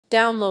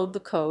Download the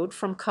code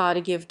from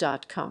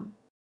codigive.com.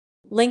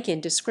 Link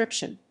in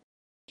description.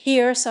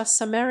 Here's a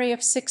summary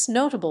of 6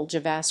 notable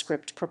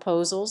JavaScript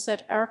proposals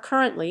that are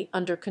currently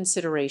under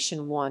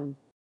consideration. 1.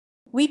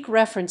 Weak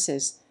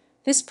references.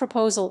 This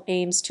proposal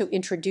aims to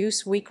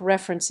introduce weak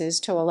references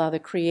to allow the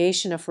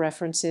creation of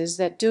references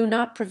that do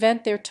not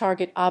prevent their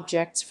target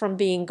objects from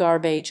being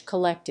garbage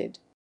collected.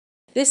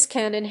 This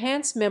can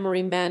enhance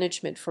memory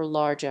management for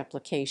large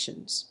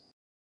applications.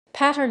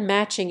 Pattern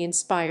matching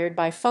inspired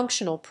by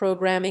functional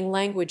programming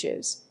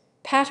languages.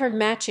 Pattern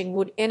matching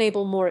would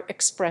enable more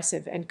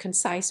expressive and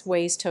concise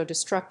ways to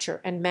destructure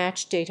and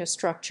match data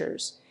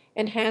structures,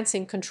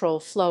 enhancing control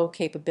flow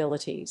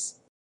capabilities.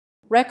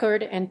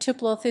 Record and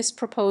tuple. This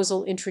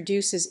proposal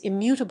introduces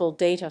immutable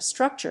data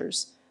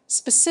structures,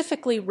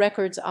 specifically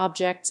records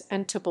objects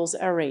and tuples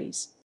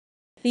arrays.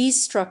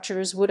 These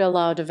structures would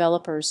allow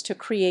developers to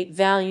create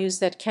values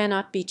that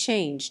cannot be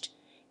changed,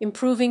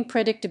 improving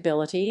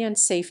predictability and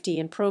safety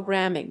in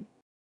programming.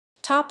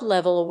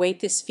 Top-level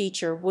await. This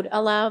feature would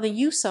allow the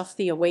use of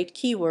the await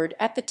keyword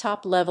at the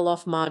top level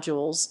of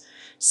modules,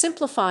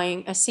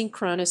 simplifying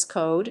asynchronous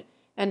code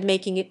and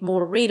making it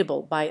more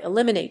readable by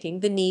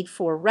eliminating the need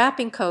for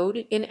wrapping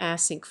code in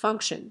async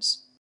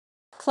functions.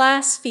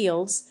 Class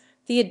fields.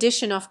 The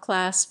addition of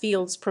class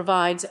fields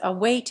provides a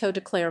way to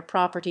declare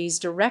properties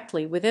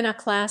directly within a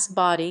class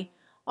body,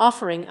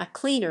 offering a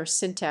cleaner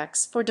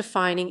syntax for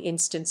defining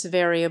instance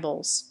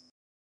variables.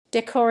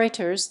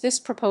 Decorators. This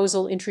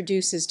proposal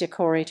introduces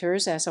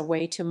decorators as a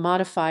way to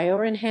modify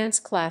or enhance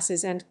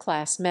classes and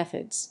class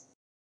methods.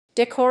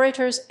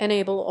 Decorators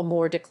enable a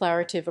more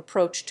declarative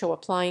approach to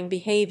applying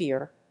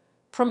behavior,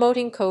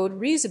 promoting code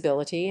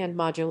reusability and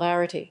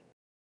modularity.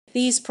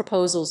 These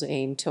proposals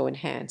aim to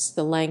enhance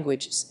the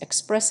language's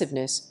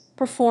expressiveness,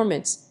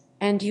 performance,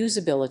 and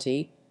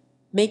usability,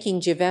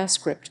 making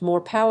JavaScript more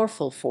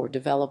powerful for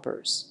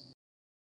developers.